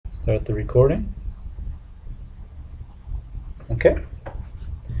Start the recording. Okay.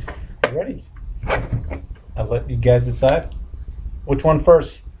 Ready. I'll let you guys decide. Which one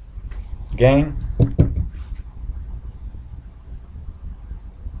first? Gang?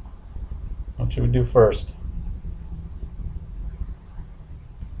 What should we do first?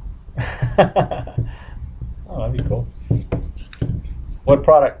 Oh, that'd be cool. What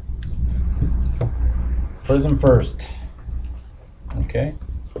product? Prism first. Okay.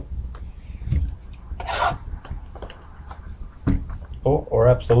 Oh, or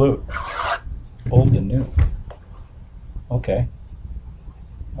absolute. Old to new. Okay.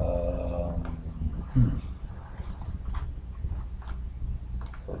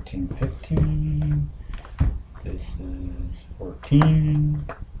 14, 15. This is 14.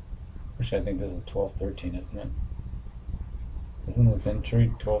 Actually, I think this is 12, 13, isn't it? Isn't this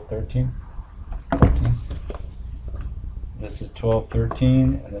entry 12, 13? 14. This is 12,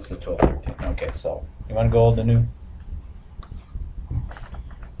 13, and this is 12, 13. Okay, so you want to go old to new?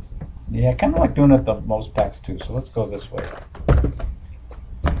 Yeah, I kind of like doing it the most packs too, so let's go this way.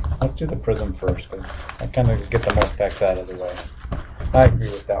 Let's do the Prism first, because I kind of get the most packs out of the way. I agree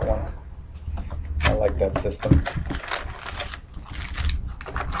with that one. I like that system.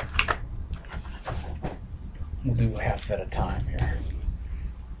 We'll do half at a time here.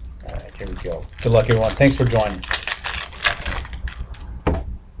 Alright, here we go. Good luck, everyone. Thanks for joining.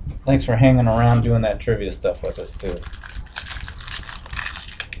 Thanks for hanging around doing that trivia stuff with us, too.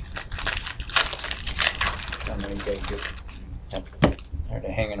 I know you guys get tired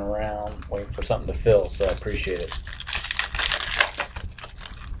of hanging around, waiting for something to fill, so I appreciate it.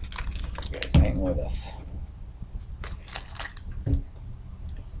 You guys hang with us. There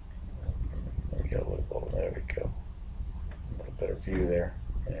we go, a little bit. There we go. A little better view there.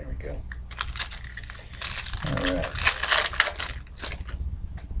 There we go. All right.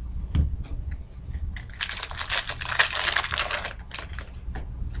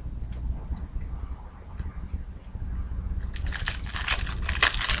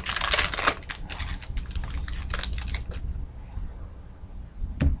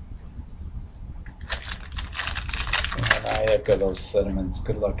 And I echo those sentiments.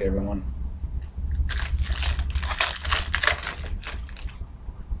 Good luck, everyone.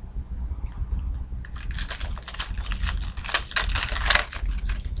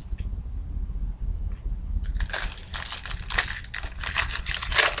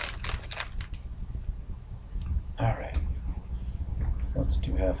 Let's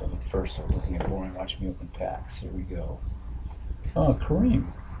do half of it first so it doesn't get boring watching me open packs. Here we go. Oh,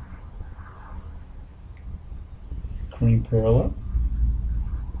 Kareem. Kareem parallel.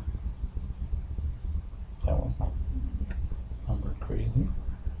 That one's not number crazy.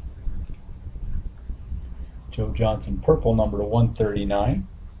 Joe Johnson purple, number 139.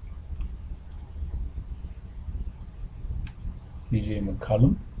 CJ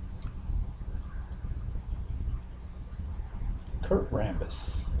McCollum. Kurt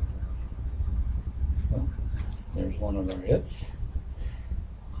Rambis. Well, there's one of our hits.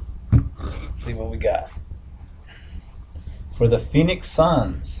 Let's see what we got. For the Phoenix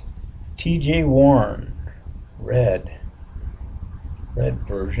Suns, TJ Warren, red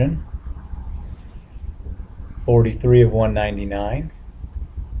version, 43 of 199.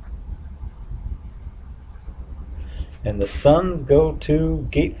 And the Suns go to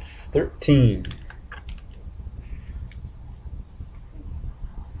Gates 13.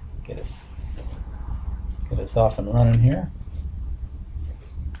 Get us off and running here.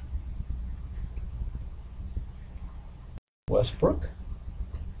 Westbrook,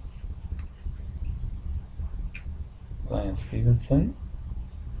 Lance Stevenson,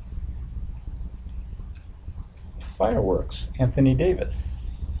 Fireworks, Anthony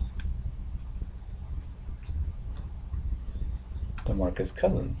Davis, DeMarcus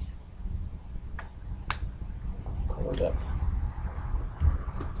Cousins, colored up.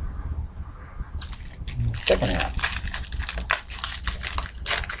 Second half.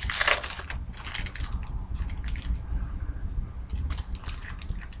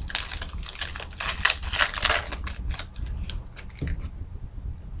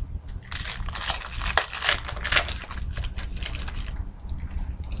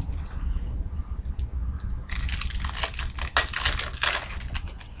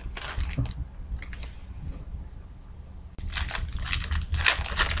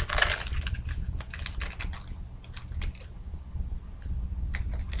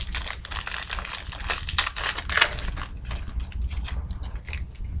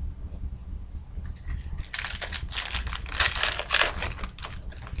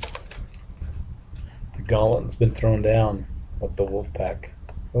 Gauntlet's been thrown down with the Wolfpack.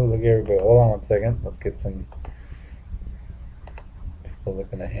 Oh, look, everybody. Hold on 1 second. Let's get some people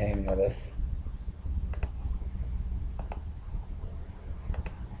looking to hang with us.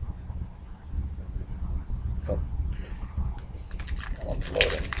 Oh, that one's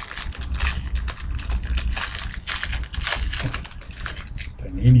loading.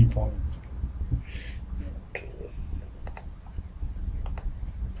 Panini points. Okay, yes.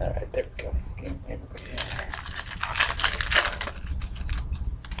 All right, there we go. Get everybody in there.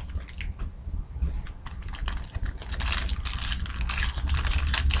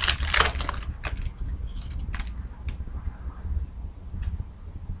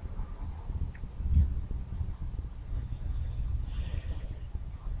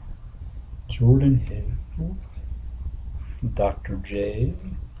 Jordan Hill, Dr. J,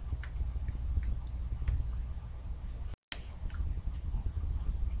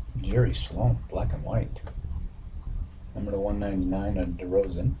 Jerry Sloan, black and white, number to 199 on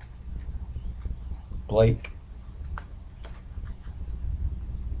DeRozan, Blake,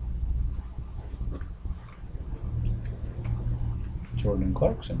 Jordan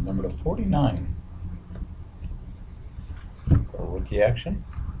Clarkson, number to 49 for rookie action,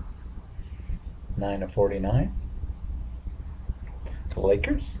 9 of 49. The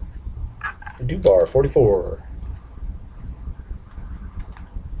Lakers, Dubar, 44.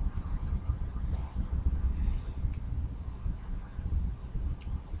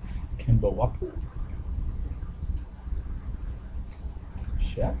 Kemba Walker,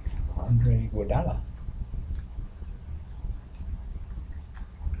 Shaq, Andre Iguodala.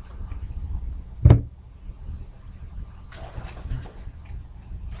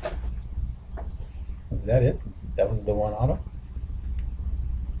 Is that it? That was the one auto?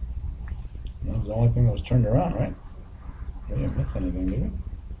 That was the only thing that was turned around, right? We didn't miss anything, did we?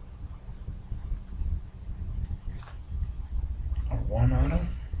 Or one auto?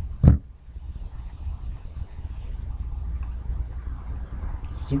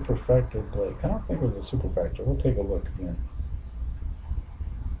 Superfractor Blake. I don't think it was a superfractor. We'll take a look again.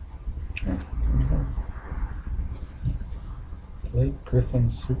 Blake Griffin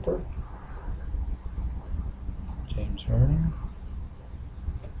Super. James Harden.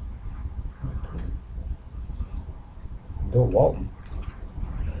 Bill Walton.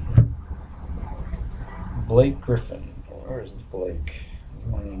 Blake Griffin. Where is Blake? I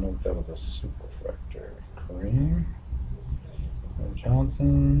want to know if that was a superfractor. Kareem.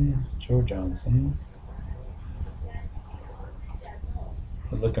 Johnson. Joe Johnson.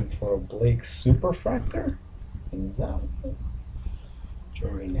 We're looking for a Blake superfractor? Is that what?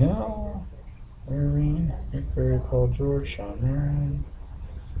 Jordan Hill. Irving. Rick Barry, Paul George. Sean Marion.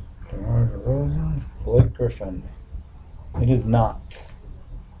 DeMar DeRozan. Blake Griffin. It is not.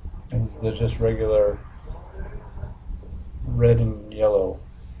 It's just regular red and yellow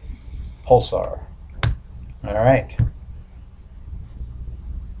pulsar. All right.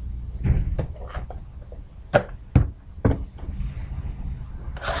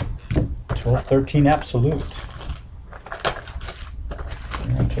 $12.13 absolute.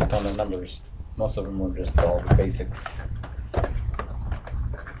 I checked on the numbers. Most of them were just all the basics.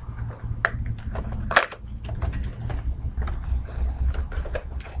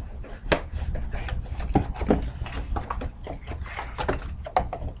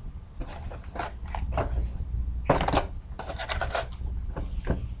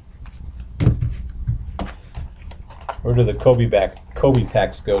 Where do the Kobe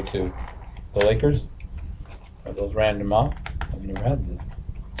packs go to? The Lakers? Are those random off? I've never had this.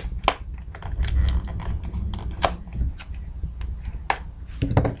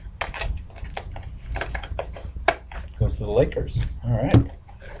 Goes to the Lakers. All right.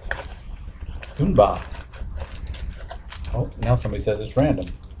 Dunba. Oh, now somebody says it's random.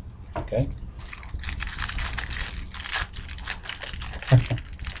 Okay.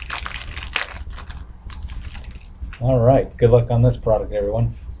 All right. Good luck on this product,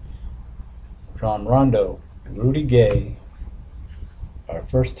 everyone. John Rondo, Rudy Gay. Our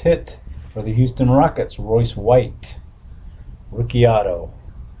first hit for the Houston Rockets, Royce White. Rookie auto.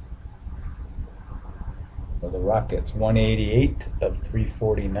 For the Rockets, 188 of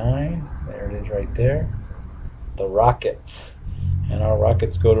 349. There it is right there. The Rockets. And our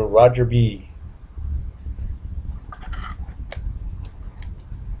Rockets go to Roger B.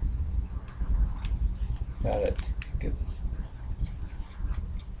 Got it. Gets us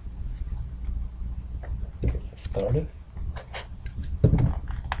started.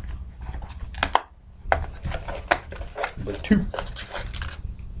 Number 2.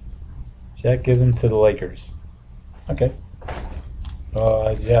 Jack gives him to the Lakers. Okay.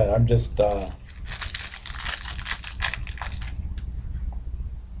 Yeah, I'm just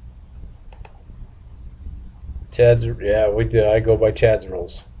Chad's, yeah, we do. I go by Chad's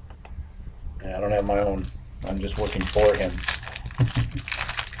rules. Yeah, I don't have my own. I'm just working for him.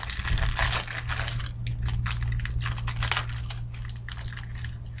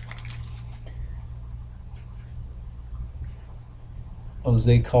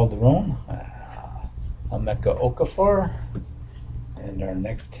 Jose Calderon, Emeka Okafor, and our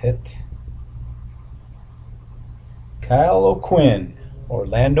next hit, Kyle O'Quinn,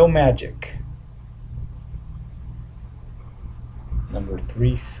 Orlando Magic. Number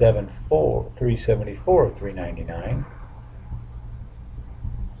 374, 399.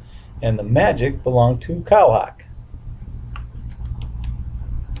 And the Magic belong to Kyle Hawk.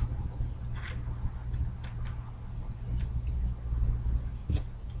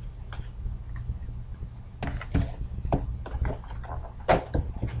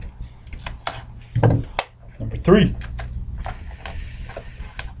 Number 3.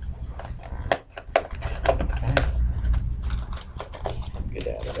 Get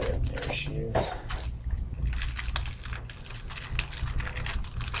out of there. There she is.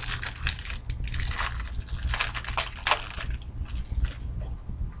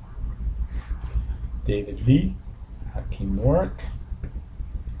 David Lee, Hakeem Warwick,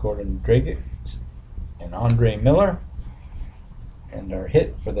 Gordon Dragic, and Andre Miller. And our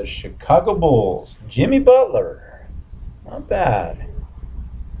hit for the Chicago Bulls, Jimmy Butler. Not bad.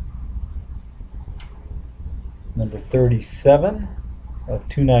 Number 37 of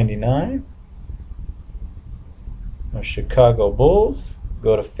 299. Our Chicago Bulls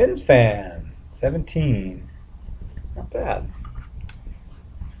go to Finn's Fan, 17. Not bad.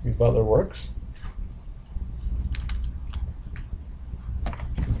 Jimmy Butler works.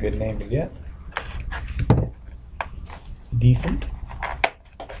 Good name to get. Decent.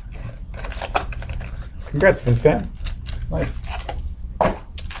 Congrats, Finn's Fan. Nice.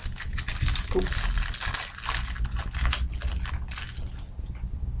 Cool.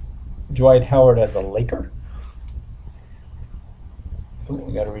 Dwight Howard as a Laker. Oh,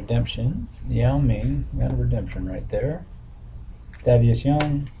 we got a redemption. Yao Ming. We got a redemption right there. Thaddeus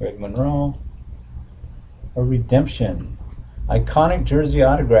Young. Greg Monroe. A redemption. Iconic jersey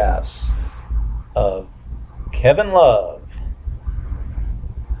autographs of Kevin Love.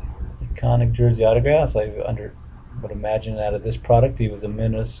 Iconic jersey autographs. I would imagine out of this product he was a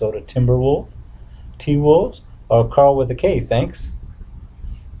Minnesota Timberwolf, T-Wolves, or Carl with a K. Thanks.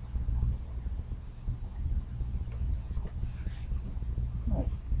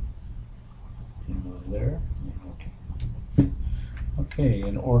 Nice. There. Okay,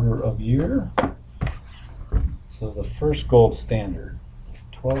 in order of year. So the first gold standard,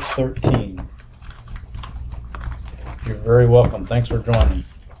 1213. You're very welcome. Thanks for joining.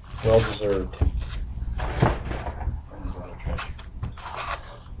 Well deserved.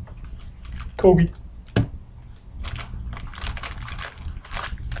 Kobe.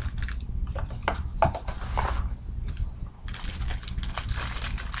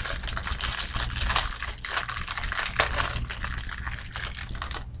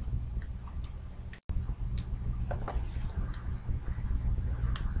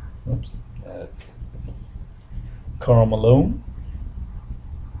 Oops. Karl Malone.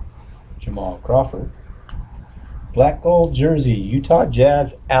 Jamal Crawford. Black gold jersey, Utah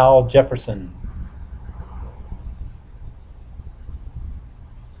Jazz, Al Jefferson.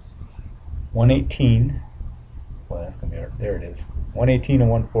 118. Well, that's gonna be there. It is. 118 and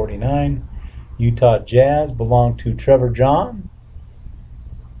 149. Utah Jazz belong to Trevor John.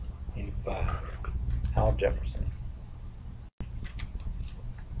 85. Al Jefferson.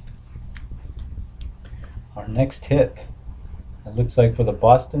 Our next hit. It looks like for the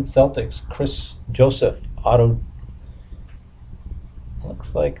Boston Celtics, Chris Joseph auto.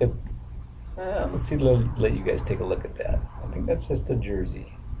 Looks like a. Let's see. Let you guys take a look at that. I think that's just a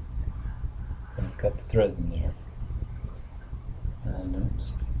jersey. And it's got the threads in there. And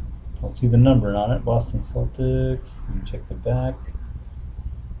oops, don't see the number on it. Boston Celtics. Let me check the back.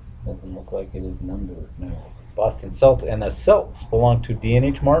 Doesn't look like it is numbered. No. Boston Celtics, and the Celts belong to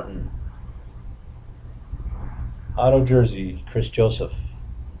D&H Martin. Auto jersey, Chris Joseph.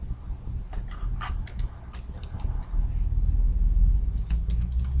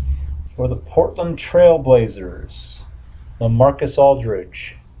 For the Portland Trail Blazers, the Marcus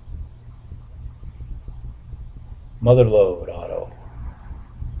Aldridge. Motherlode auto.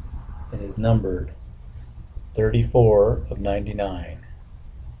 It is numbered 34 of 99.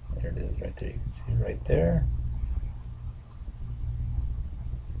 There it is right there. You can see it right there.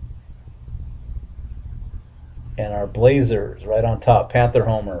 And our Blazers right on top, Panther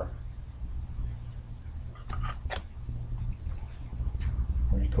Homer.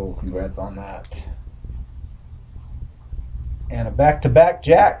 Very cool. Congrats on that. And a back-to-back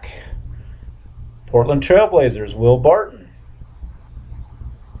Jack. Portland Trailblazers, Will Barton.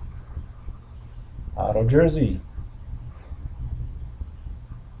 Auto jersey.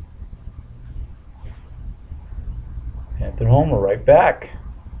 Panther Homer right back.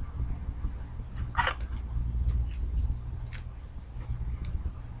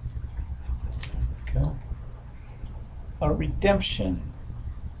 Go. A redemption.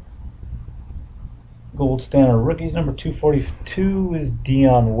 Gold standard rookies number 242 is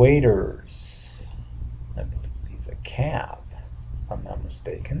Dion Waiters. I believe he's a Cav, if I'm not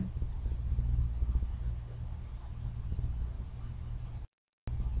mistaken.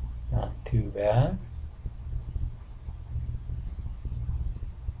 Not too bad.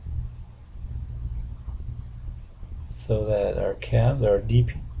 So that our Cavs are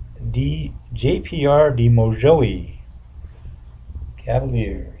JPR Di Mojoy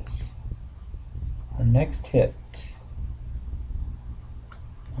Cavaliers. Our next hit.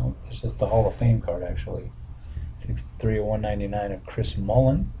 Oh, it's just the Hall of Fame card actually. 63 of 199 of Chris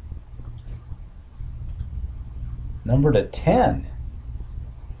Mullin. Number to 10.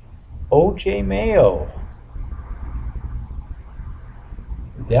 OJ Mayo.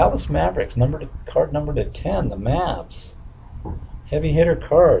 Dallas Mavericks, card number to 10, the Mavs. Heavy hitter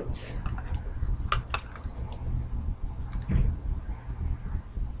cards.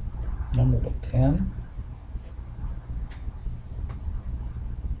 Number to 10.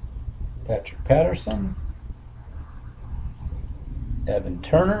 Patrick Patterson. Evan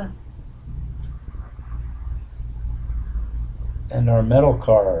Turner. And our metal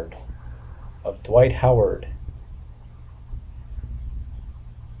card of Dwight Howard.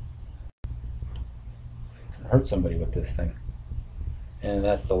 Hurt somebody with this thing. And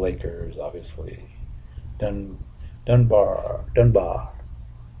that's the Lakers, obviously. Dunbar,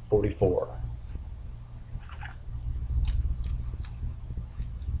 44.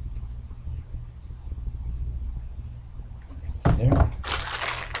 There.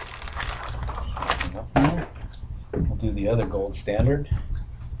 We'll do the other gold standard.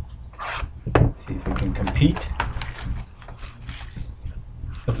 Let's see if we can compete.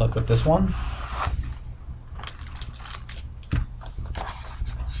 Good luck with this one.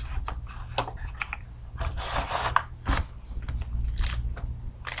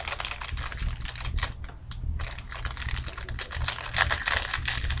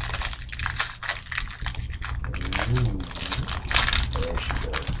 Ooh, there she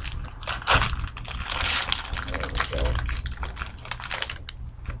goes. There we go.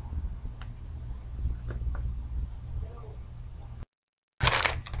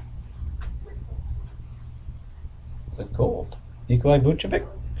 The gold. Nikolai Vucevic.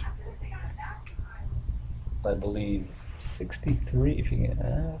 I believe 63. If you can,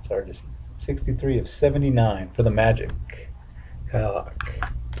 it's hard to see. 63 of 79 for the Magic. Kyle.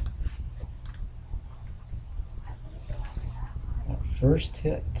 First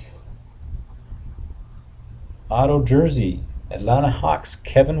hit. Auto jersey. Atlanta Hawks,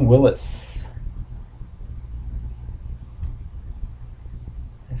 Kevin Willis.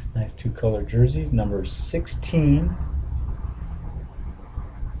 Nice two-color jersey. Number 16.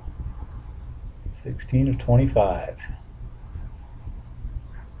 16 of 25.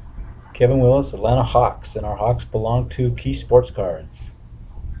 Kevin Willis, Atlanta Hawks. And our Hawks belong to Key Sports Cards.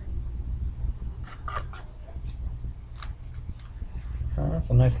 Oh, that's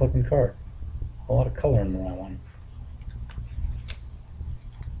a nice looking card. A lot of color in that one.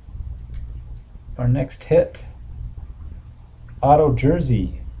 Our next hit. Auto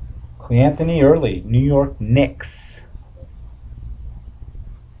jersey. Cleanthony Early, New York Knicks.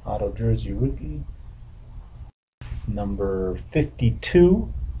 Auto jersey rookie. Number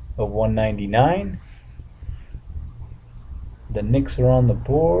 52 of 199. The Knicks are on the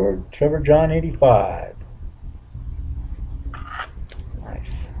board. Trevor John, 85.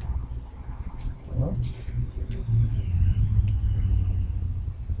 Nice. Oops.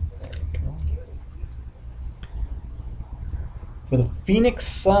 There we go. For the Phoenix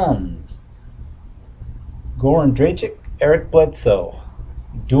Suns, Goran Dragic, Eric Bledsoe.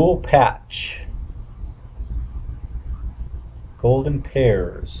 Dual patch. Golden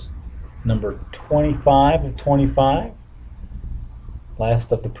pairs. Number 25 of 25.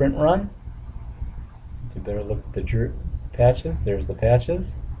 Last of the print run. You better look at the patches. There's the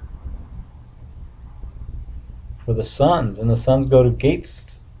patches. For the Suns, and the Suns go to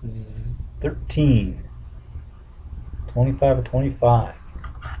Gates 13. 25 of 25.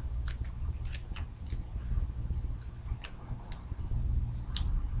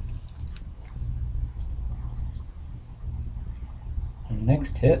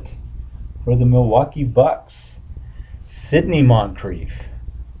 Next hit for the Milwaukee Bucks, Sidney Moncrief.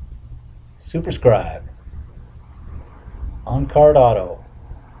 Superscribe. On-card auto.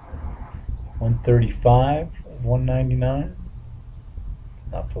 135 of 199. It's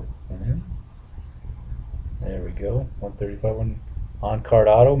not focusing in. There we go. 135 on-card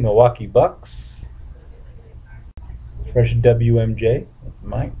auto. Milwaukee Bucks. Fresh WMJ. That's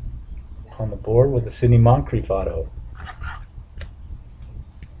Mike on the board with a Sidney Moncrief auto.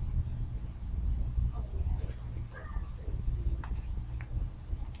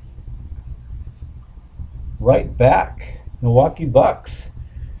 Right back. Milwaukee Bucks.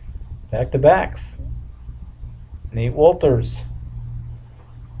 Back-to-backs. Nate Wolters.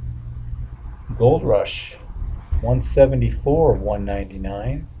 Gold Rush. 174 of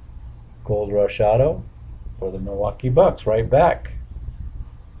 199. Gold Rush auto for the Milwaukee Bucks. Right back.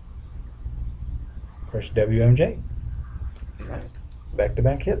 Fresh WMJ.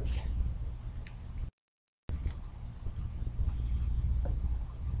 Back-to-back hits.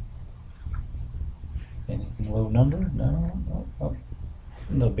 Anything low number? No. Oh.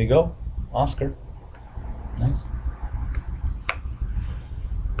 No big O. Oscar. Nice.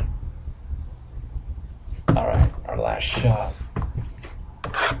 Alright, our last shot.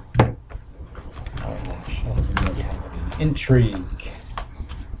 Our last shot of immortality. Intrigue.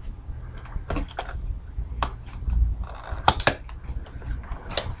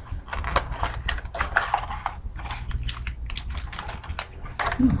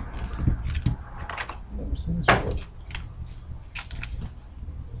 Never seen this before.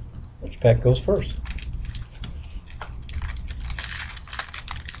 Which pack goes first?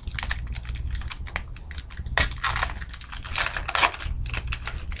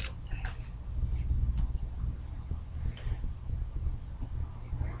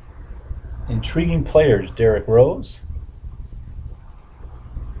 Intriguing players, Derrick Rose.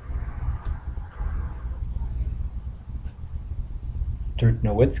 Dirk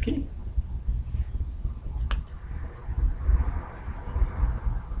Nowitzki.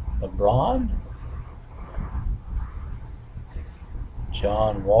 LeBron.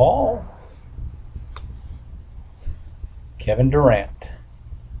 John Wall. Kevin Durant.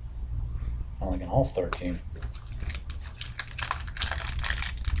 It's not like an all-star team.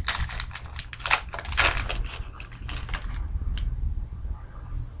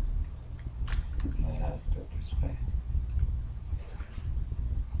 Let's do it this way.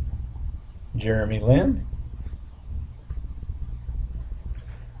 Jeremy Lin.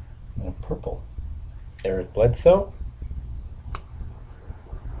 And a purple. Eric Bledsoe.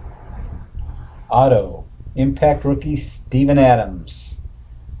 Auto. Impact rookie Steven Adams.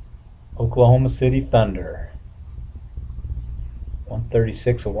 Oklahoma City Thunder.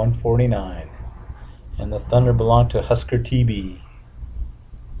 136 of 149. And the Thunder belong to Husker TB.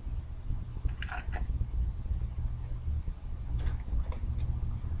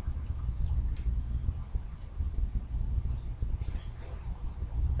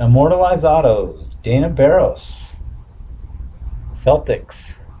 Immortalized autos, Dana Barros,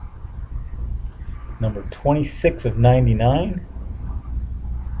 Celtics, number 26 of 99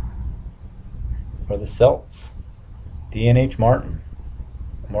 for the Celts, D&H Martin,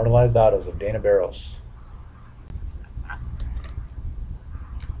 immortalized autos of Dana Barros.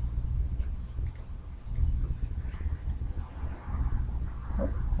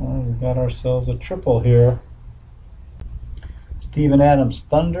 Well, we got ourselves a triple here. Steven Adams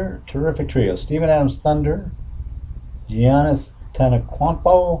Thunder, terrific trio. Steven Adams Thunder, Giannis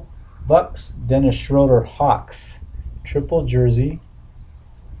Antetokounmpo Bucks, Dennis Schroeder Hawks, triple jersey.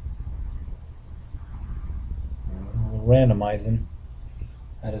 Randomizing.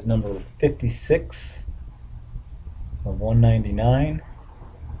 That is number 56 of 199.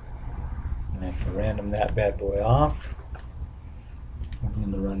 I have to random that bad boy off. I'm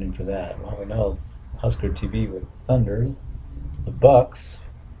in the running for that. Well, we know Husker TV with Thunder. The Bucks,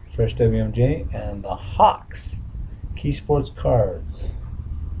 Fresh WMJ, and the Hawks, Key Sports Cards.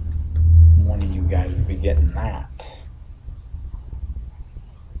 One of you guys will be getting that.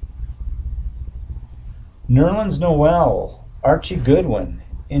 Nerlens Noel, Archie Goodwin,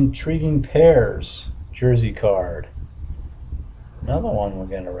 Intriguing Pairs, jersey card. Another one we're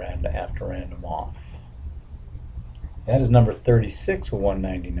going to have to random off. That is number 36 of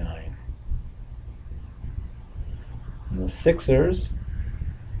 199. And the Sixers,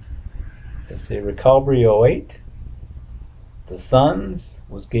 they say Recalbry 08. The Suns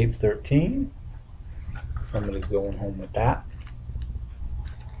was Gates 13. Somebody's going home with that.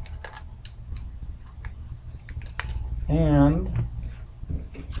 And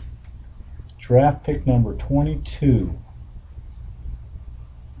draft pick number 22.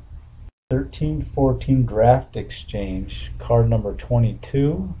 1314 draft exchange, card number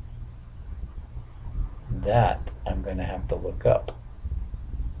 22. That I'm going to have to look up,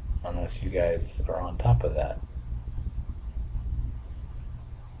 unless you guys are on top of that.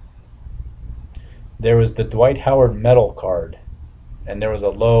 There was the Dwight Howard medal card, and there was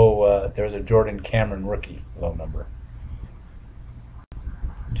a Jordan Cameron rookie low number.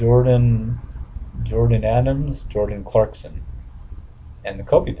 Jordan Adams, Jordan Clarkson, and the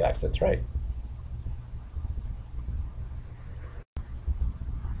Kobe packs. That's right.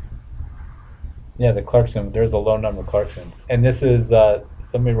 Yeah, the Clarkson. There's the low number Clarkson, and this is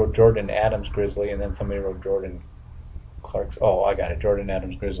somebody wrote Jordan Adams Grizzly, and then somebody wrote Jordan Clarkson. Oh, I got it. Jordan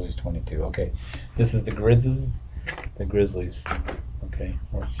Adams Grizzlies 22. Okay, this is the Grizzlies. The Grizzlies. Okay,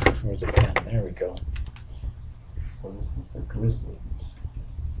 where's the pen? There we go. So this is the Grizzlies.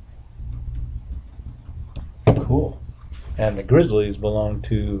 Cool. And the Grizzlies belong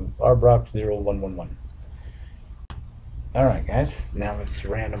to Arbrox 0111. All right, guys. Now let's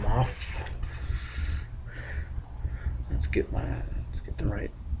random off. Let's get the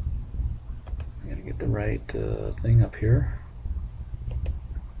right. I gotta get the right thing up here.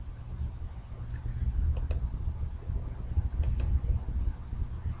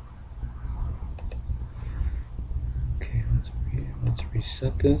 Okay, let's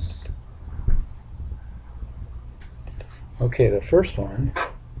reset this. Okay, the first one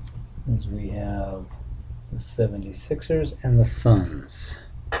is we have the 76ers and the Suns.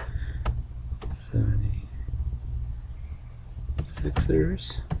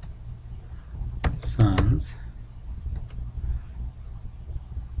 76ers, Suns,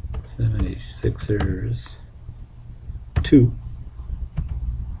 76ers 2,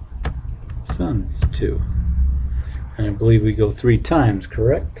 Suns 2. And I believe we go 3 times,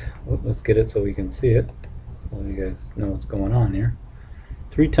 correct? Let's get it so we can see it, so you guys know what's going on here.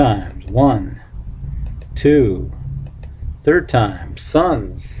 3 times. 1, 2, third time.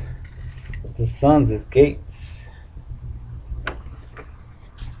 Suns. The Suns is Gates.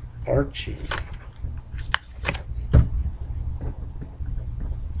 Archie.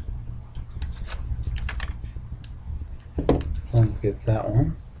 Suns gets that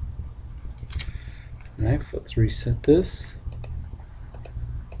one. Next, let's reset this.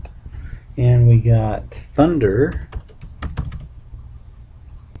 And we got Thunder.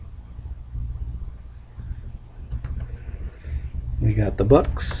 We got the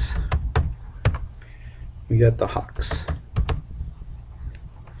Bucks. We got the Hawks.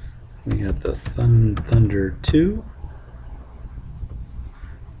 We got the Thunder 2.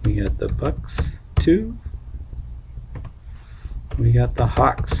 We got the Bucks 2. We got the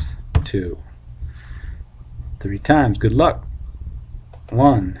Hawks 2. 3 times. Good luck.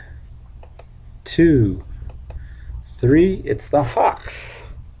 1, 2, 3. It's the Hawks.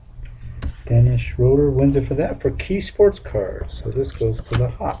 Dennis Schroeder wins it for that for Key Sports Cards. So this goes to the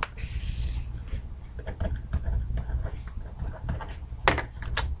Hawks.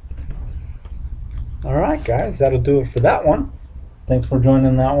 Alright guys, that'll do it for that one. Thanks for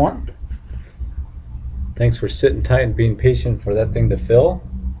joining that one. Thanks for sitting tight and being patient for that thing to fill.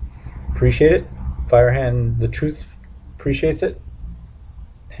 Appreciate it. Firehand the Truth appreciates it.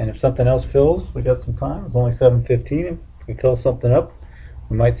 And if something else fills, we got some time. It's only 7:15. If we fill something up,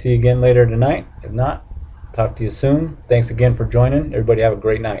 we might see you again later tonight. If not, talk to you soon. Thanks again for joining. Everybody have a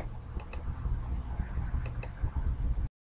great night.